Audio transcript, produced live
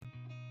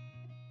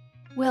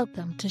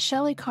Welcome to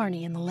Shelley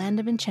Carney in the Land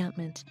of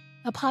Enchantment,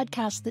 a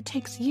podcast that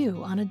takes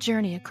you on a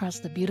journey across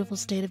the beautiful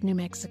state of New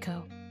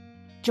Mexico.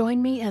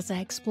 Join me as I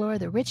explore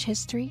the rich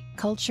history,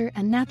 culture,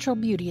 and natural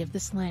beauty of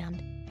this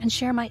land and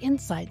share my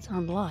insights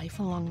on life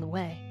along the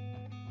way.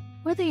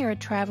 Whether you're a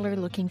traveler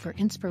looking for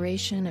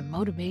inspiration and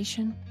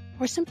motivation,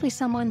 or simply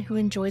someone who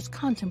enjoys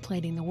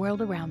contemplating the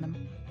world around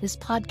them, this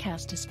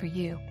podcast is for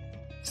you.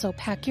 So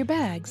pack your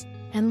bags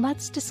and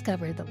let's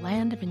discover the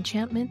Land of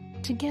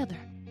Enchantment together.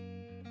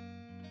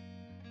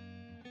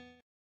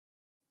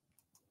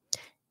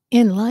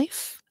 In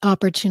life,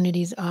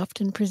 opportunities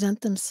often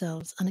present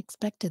themselves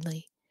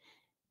unexpectedly,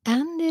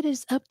 and it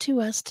is up to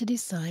us to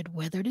decide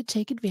whether to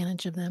take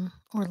advantage of them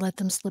or let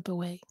them slip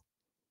away.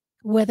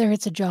 Whether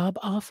it's a job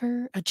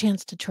offer, a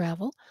chance to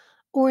travel,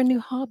 or a new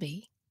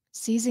hobby,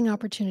 seizing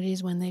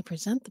opportunities when they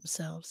present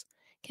themselves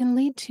can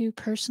lead to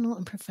personal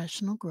and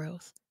professional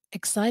growth,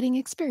 exciting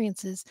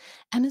experiences,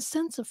 and a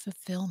sense of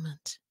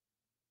fulfillment.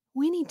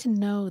 We need to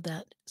know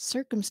that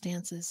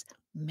circumstances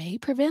may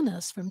prevent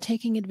us from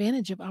taking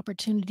advantage of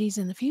opportunities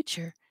in the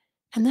future,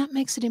 and that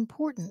makes it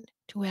important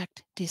to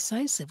act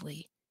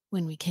decisively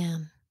when we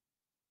can.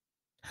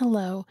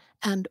 Hello,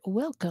 and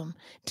welcome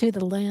to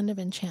the Land of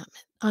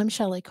Enchantment. I'm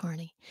Shelley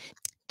Carney.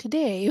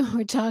 Today,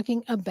 we're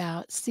talking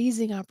about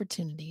seizing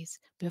opportunities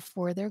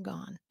before they're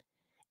gone,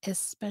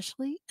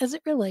 especially as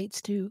it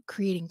relates to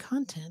creating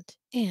content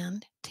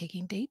and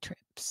taking day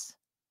trips.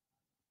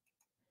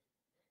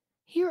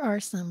 Here are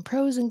some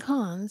pros and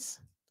cons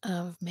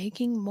of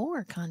making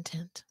more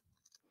content.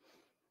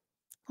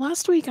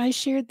 Last week, I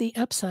shared the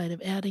upside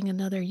of adding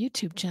another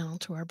YouTube channel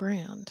to our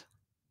brand.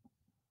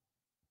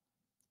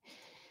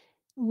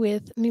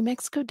 With New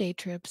Mexico day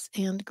trips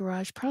and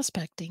garage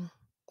prospecting,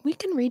 we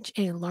can reach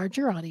a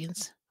larger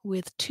audience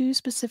with two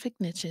specific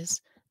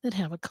niches that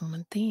have a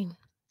common theme.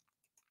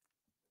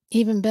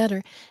 Even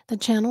better, the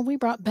channel we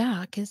brought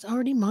back is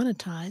already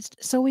monetized,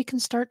 so we can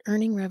start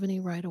earning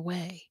revenue right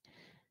away.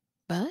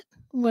 But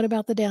what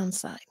about the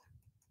downside?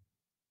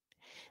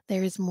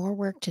 There is more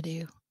work to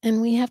do,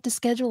 and we have to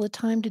schedule a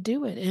time to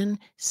do it and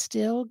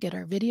still get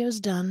our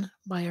videos done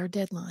by our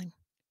deadline.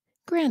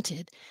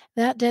 Granted,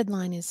 that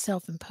deadline is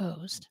self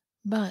imposed,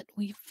 but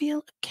we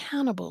feel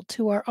accountable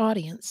to our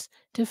audience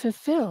to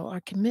fulfill our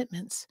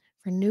commitments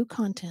for new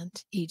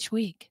content each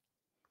week.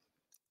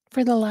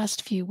 For the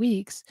last few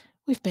weeks,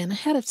 we've been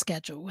ahead of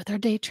schedule with our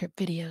day trip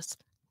videos,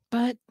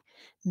 but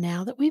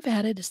now that we've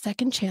added a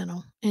second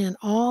channel and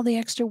all the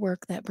extra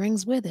work that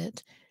brings with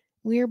it,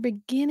 we're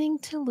beginning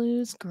to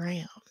lose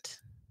ground.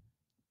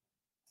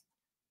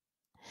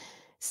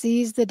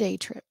 Seize the day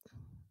trip.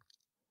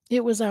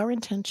 It was our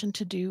intention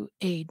to do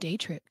a day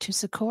trip to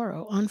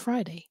Socorro on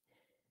Friday.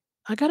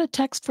 I got a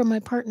text from my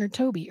partner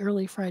Toby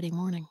early Friday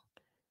morning.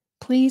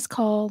 Please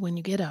call when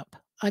you get up.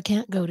 I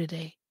can't go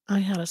today. I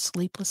had a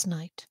sleepless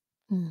night.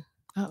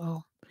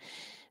 Uh-oh.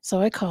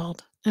 So I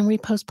called and we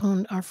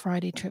postponed our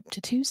Friday trip to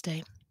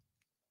Tuesday.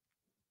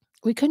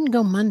 We couldn't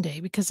go Monday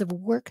because of a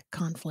work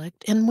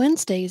conflict, and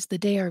Wednesday is the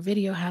day our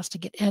video has to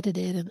get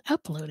edited and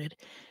uploaded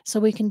so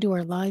we can do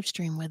our live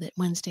stream with it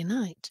Wednesday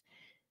night.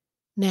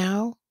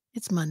 Now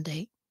it's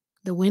Monday.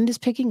 The wind is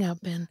picking up,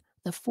 and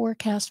the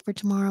forecast for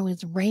tomorrow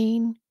is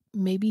rain,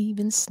 maybe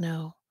even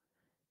snow.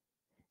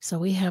 So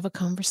we have a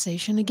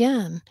conversation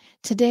again.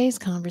 Today's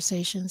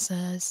conversation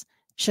says,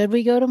 should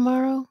we go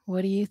tomorrow?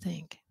 What do you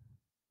think?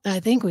 I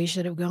think we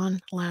should have gone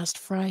last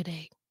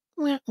Friday.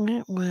 Wah,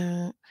 wah,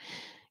 wah.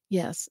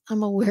 Yes,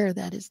 I'm aware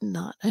that is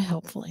not a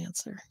helpful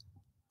answer.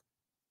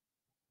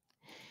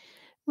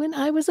 When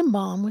I was a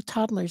mom with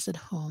toddlers at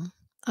home,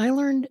 I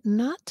learned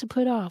not to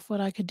put off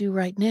what I could do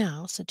right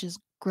now, such as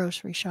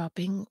grocery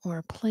shopping or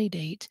a play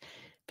date,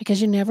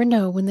 because you never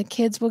know when the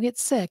kids will get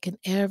sick and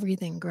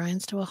everything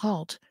grinds to a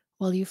halt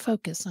while you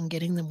focus on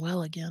getting them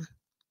well again.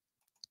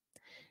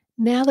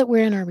 Now that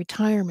we're in our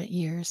retirement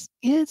years,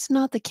 it's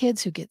not the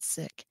kids who get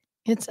sick.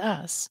 It's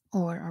us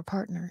or our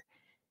partner,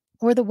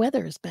 or the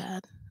weather is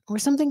bad, or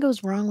something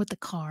goes wrong with the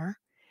car,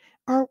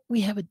 or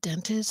we have a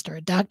dentist or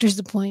a doctor's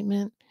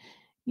appointment.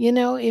 You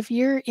know, if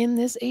you're in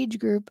this age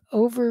group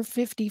over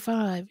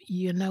 55,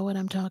 you know what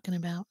I'm talking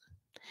about.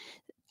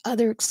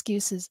 Other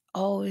excuses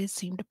always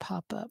seem to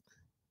pop up.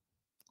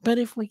 But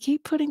if we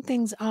keep putting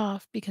things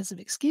off because of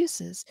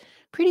excuses,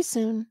 pretty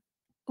soon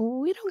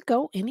we don't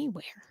go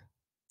anywhere.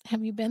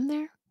 Have you been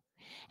there?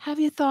 Have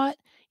you thought,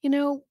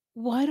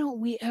 why don't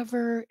we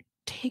ever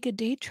take a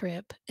day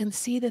trip and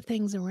see the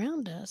things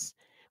around us?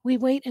 We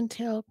wait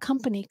until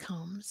company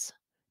comes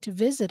to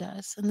visit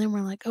us, and then we're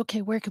like,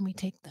 okay, where can we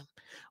take them?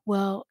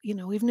 Well,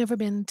 we've never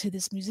been to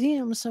this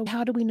museum, so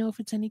how do we know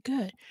if it's any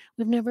good?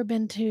 We've never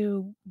been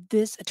to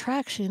this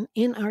attraction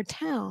in our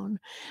town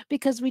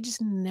because we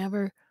just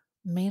never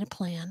made a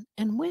plan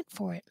and went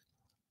for it.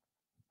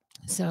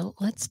 So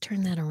let's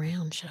turn that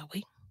around, shall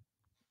we?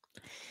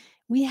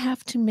 We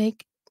have to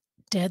make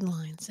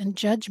deadlines and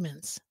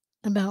judgments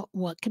about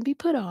what can be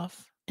put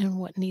off and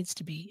what needs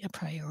to be a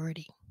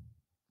priority.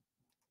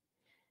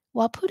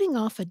 While putting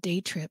off a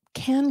day trip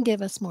can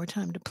give us more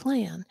time to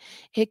plan,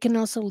 it can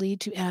also lead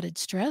to added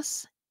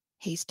stress,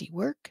 hasty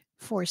work,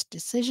 forced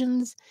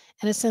decisions,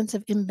 and a sense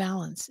of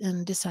imbalance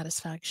and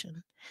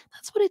dissatisfaction.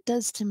 That's what it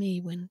does to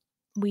me when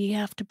we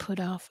have to put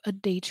off a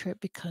day trip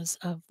because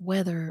of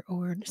weather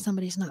or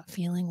somebody's not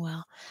feeling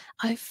well.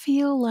 I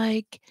feel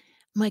like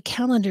my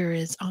calendar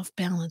is off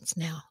balance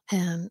now,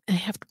 and I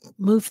have to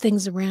move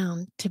things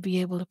around to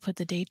be able to put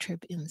the day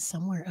trip in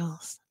somewhere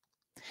else.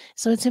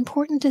 So it's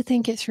important to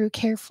think it through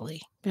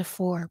carefully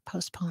before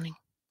postponing.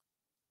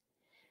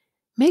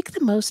 Make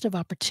the most of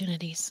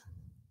opportunities.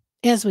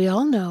 As we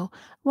all know,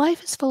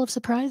 life is full of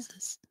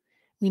surprises.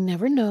 We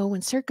never know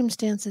when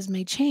circumstances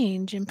may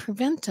change and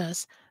prevent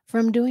us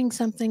from doing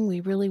something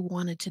we really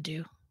wanted to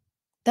do.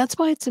 That's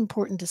why it's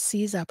important to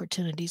seize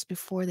opportunities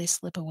before they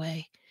slip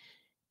away.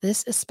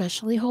 This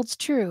especially holds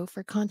true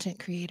for content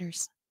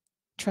creators.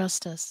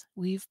 Trust us,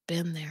 we've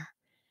been there.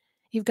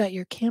 You've got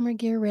your camera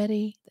gear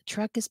ready, the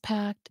truck is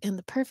packed, and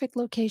the perfect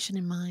location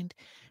in mind.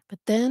 But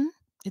then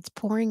it's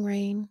pouring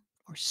rain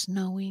or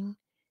snowing,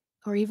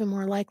 or even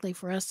more likely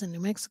for us in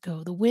New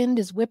Mexico, the wind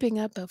is whipping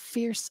up a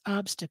fierce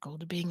obstacle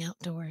to being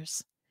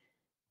outdoors.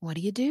 What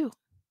do you do?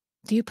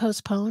 Do you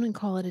postpone and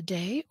call it a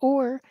day,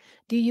 or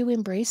do you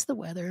embrace the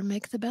weather and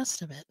make the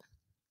best of it?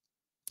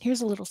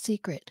 Here's a little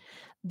secret: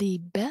 the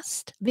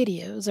best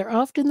videos are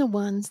often the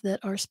ones that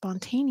are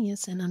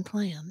spontaneous and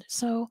unplanned.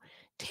 So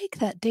take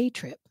that day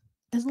trip,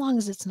 as long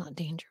as it's not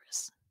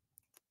dangerous.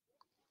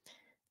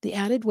 The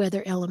added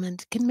weather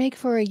element can make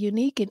for a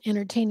unique and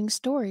entertaining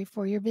story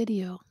for your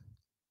video.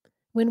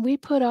 When we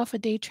put off a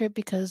day trip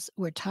because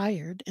we're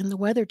tired and the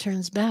weather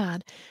turns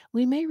bad,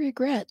 we may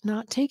regret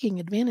not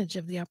taking advantage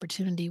of the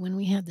opportunity when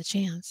we had the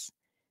chance.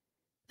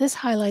 This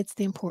highlights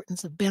the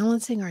importance of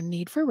balancing our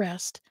need for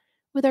rest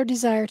with our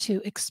desire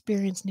to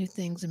experience new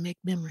things and make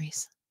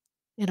memories.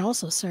 It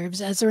also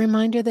serves as a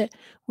reminder that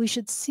we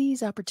should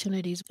seize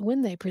opportunities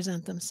when they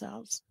present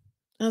themselves,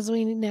 as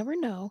we never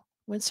know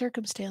when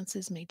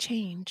circumstances may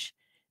change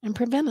and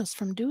prevent us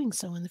from doing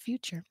so in the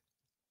future.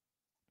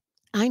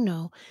 I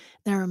know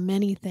there are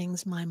many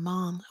things my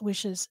mom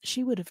wishes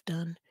she would have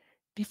done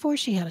before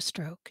she had a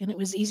stroke and it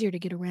was easier to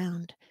get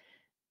around.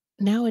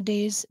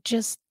 Nowadays,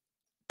 just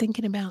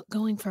thinking about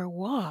going for a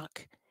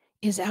walk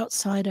is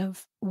outside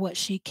of what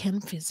she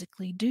can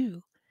physically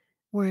do.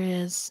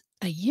 Whereas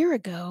a year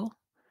ago,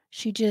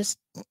 she just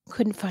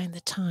couldn't find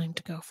the time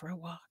to go for a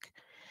walk.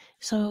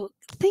 So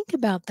think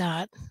about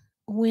that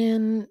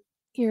when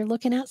you're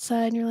looking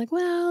outside and you're like,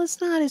 well,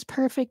 it's not as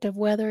perfect of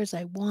weather as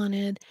I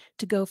wanted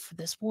to go for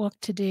this walk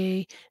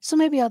today. So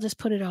maybe I'll just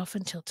put it off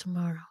until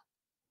tomorrow.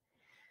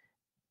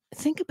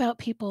 Think about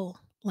people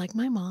like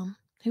my mom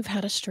who've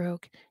had a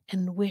stroke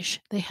and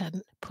wish they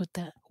hadn't put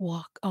that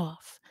walk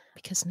off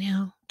because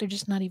now they're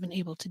just not even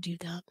able to do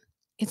that.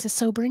 It's a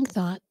sobering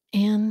thought,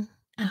 and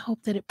I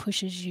hope that it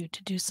pushes you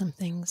to do some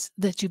things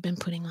that you've been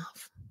putting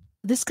off.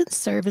 This can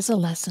serve as a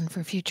lesson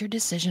for future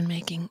decision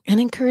making and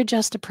encourage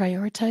us to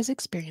prioritize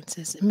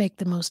experiences and make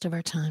the most of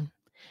our time.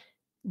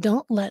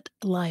 Don't let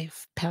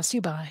life pass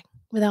you by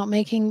without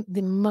making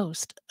the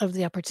most of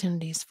the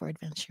opportunities for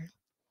adventure.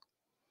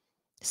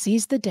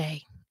 Seize the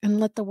day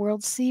and let the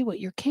world see what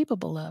you're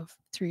capable of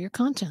through your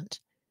content.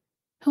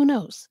 Who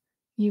knows?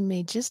 You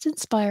may just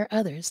inspire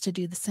others to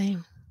do the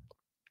same.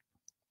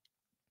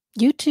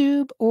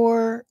 YouTube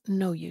or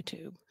no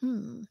YouTube?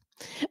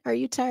 Are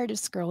you tired of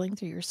scrolling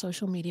through your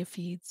social media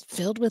feeds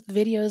filled with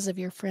videos of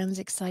your friends'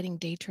 exciting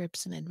day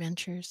trips and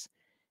adventures?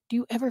 Do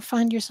you ever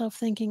find yourself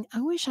thinking,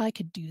 I wish I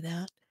could do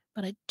that,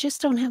 but I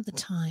just don't have the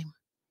time?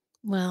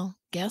 Well,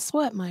 guess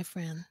what, my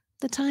friend?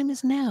 The time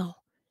is now.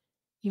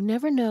 You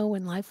never know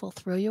when life will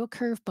throw you a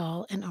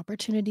curveball and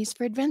opportunities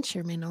for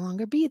adventure may no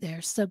longer be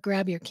there. So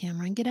grab your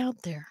camera and get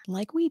out there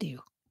like we do.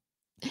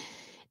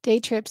 Day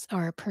trips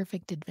are a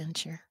perfect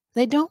adventure.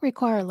 They don't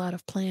require a lot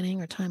of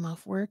planning or time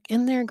off work,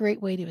 and they're a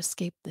great way to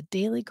escape the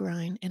daily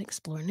grind and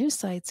explore new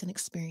sights and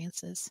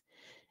experiences.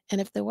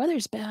 And if the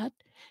weather's bad,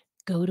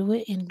 go to an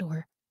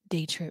indoor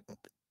day trip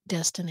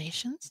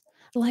destinations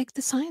like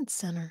the Science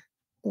Center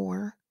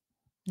or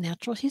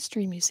Natural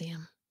History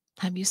Museum.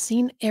 Have you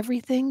seen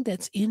everything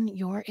that's in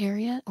your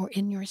area or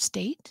in your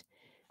state?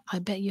 I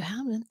bet you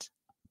haven't.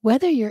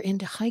 Whether you're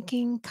into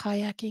hiking,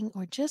 kayaking,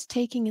 or just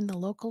taking in the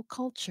local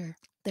culture,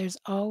 there's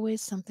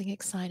always something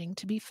exciting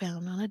to be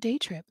found on a day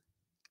trip.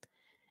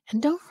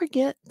 And don't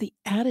forget the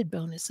added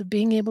bonus of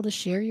being able to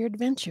share your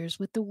adventures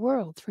with the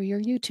world through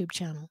your YouTube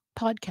channel,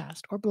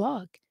 podcast, or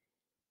blog.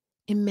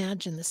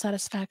 Imagine the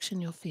satisfaction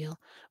you'll feel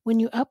when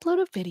you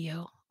upload a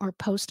video or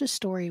post a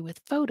story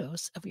with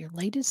photos of your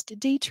latest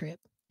day trip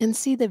and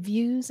see the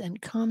views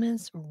and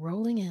comments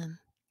rolling in.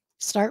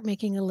 Start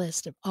making a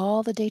list of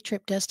all the day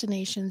trip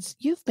destinations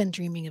you've been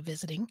dreaming of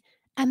visiting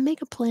and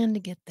make a plan to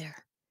get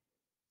there.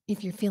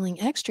 If you're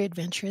feeling extra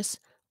adventurous,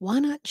 why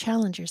not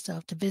challenge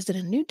yourself to visit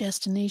a new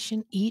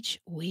destination each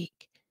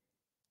week?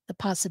 The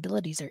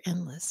possibilities are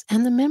endless,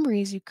 and the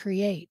memories you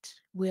create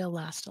will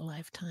last a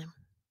lifetime.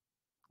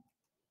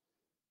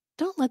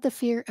 Don't let the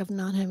fear of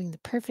not having the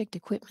perfect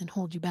equipment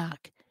hold you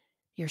back.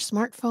 Your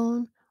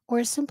smartphone or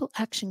a simple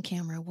action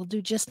camera will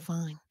do just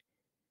fine.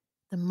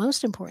 The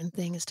most important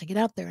thing is to get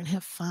out there and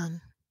have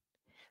fun.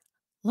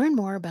 Learn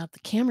more about the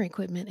camera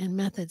equipment and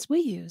methods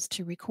we use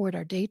to record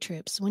our day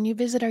trips when you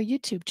visit our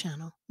YouTube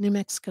channel, New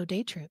Mexico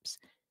Day Trips.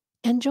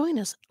 And join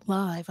us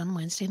live on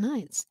Wednesday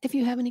nights. If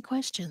you have any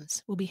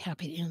questions, we'll be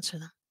happy to answer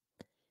them.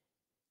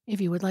 If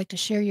you would like to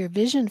share your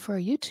vision for our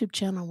YouTube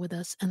channel with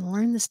us and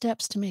learn the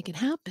steps to make it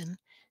happen,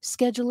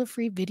 schedule a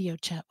free video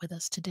chat with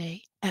us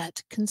today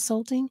at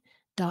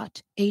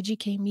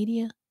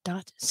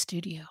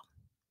consulting.agkmedia.studio.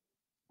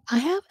 I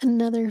have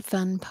another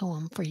fun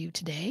poem for you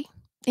today.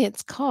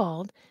 It's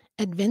called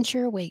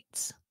Adventure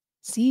Awaits.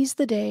 Seize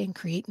the day and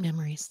create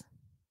memories.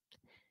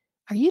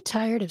 Are you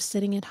tired of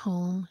sitting at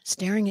home,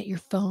 staring at your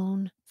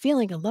phone,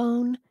 feeling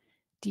alone?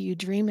 Do you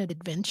dream of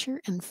adventure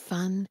and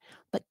fun,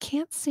 but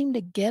can't seem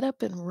to get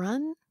up and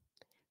run?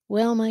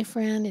 Well, my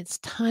friend, it's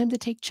time to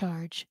take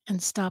charge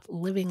and stop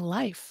living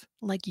life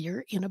like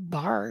you're in a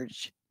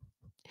barge.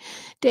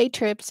 Day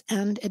trips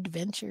and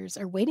adventures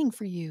are waiting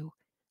for you.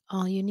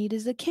 All you need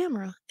is a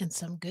camera and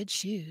some good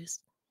shoes.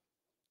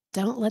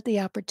 Don't let the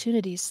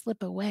opportunities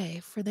slip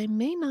away, for they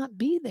may not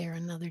be there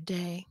another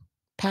day.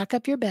 Pack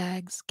up your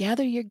bags,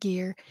 gather your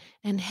gear,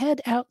 and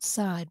head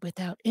outside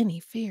without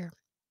any fear.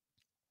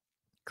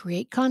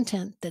 Create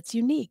content that's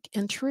unique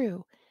and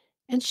true,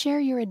 and share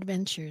your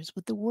adventures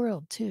with the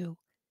world too.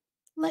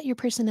 Let your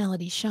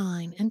personality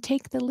shine and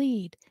take the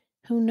lead.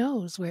 Who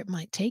knows where it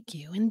might take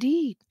you,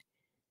 indeed.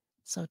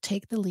 So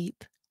take the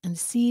leap and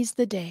seize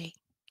the day.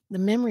 The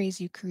memories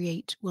you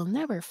create will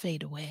never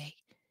fade away.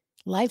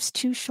 Life's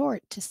too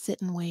short to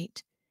sit and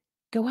wait.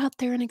 Go out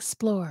there and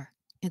explore.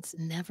 It's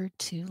never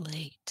too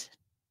late.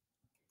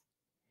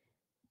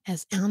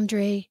 As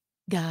Andre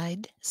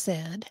Gide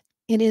said,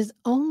 it is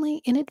only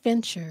in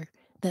adventure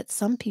that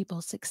some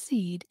people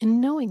succeed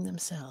in knowing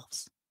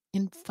themselves,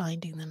 in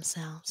finding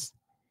themselves.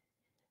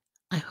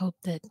 I hope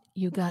that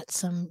you got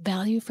some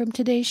value from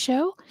today's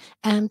show,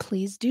 and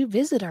please do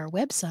visit our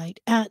website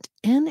at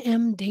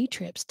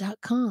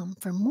nmdaytrips.com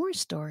for more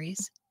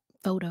stories,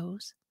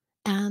 photos,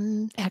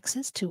 and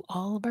access to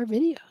all of our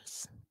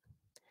videos.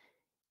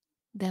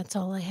 That's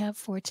all I have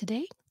for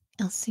today.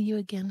 I'll see you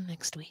again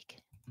next week.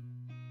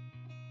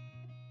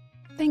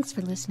 Thanks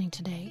for listening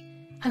today.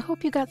 I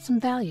hope you got some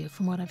value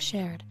from what I've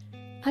shared.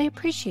 I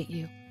appreciate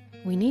you.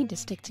 We need to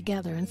stick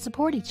together and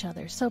support each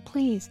other, so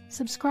please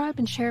subscribe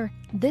and share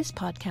this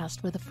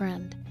podcast with a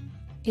friend.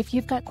 If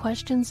you've got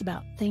questions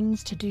about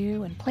things to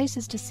do and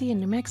places to see in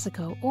New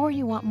Mexico, or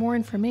you want more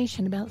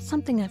information about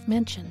something I've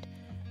mentioned,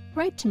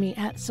 write to me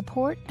at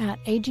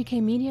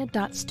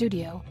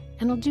support@agkmedia.studio,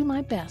 and I'll do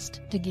my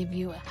best to give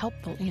you a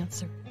helpful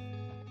answer.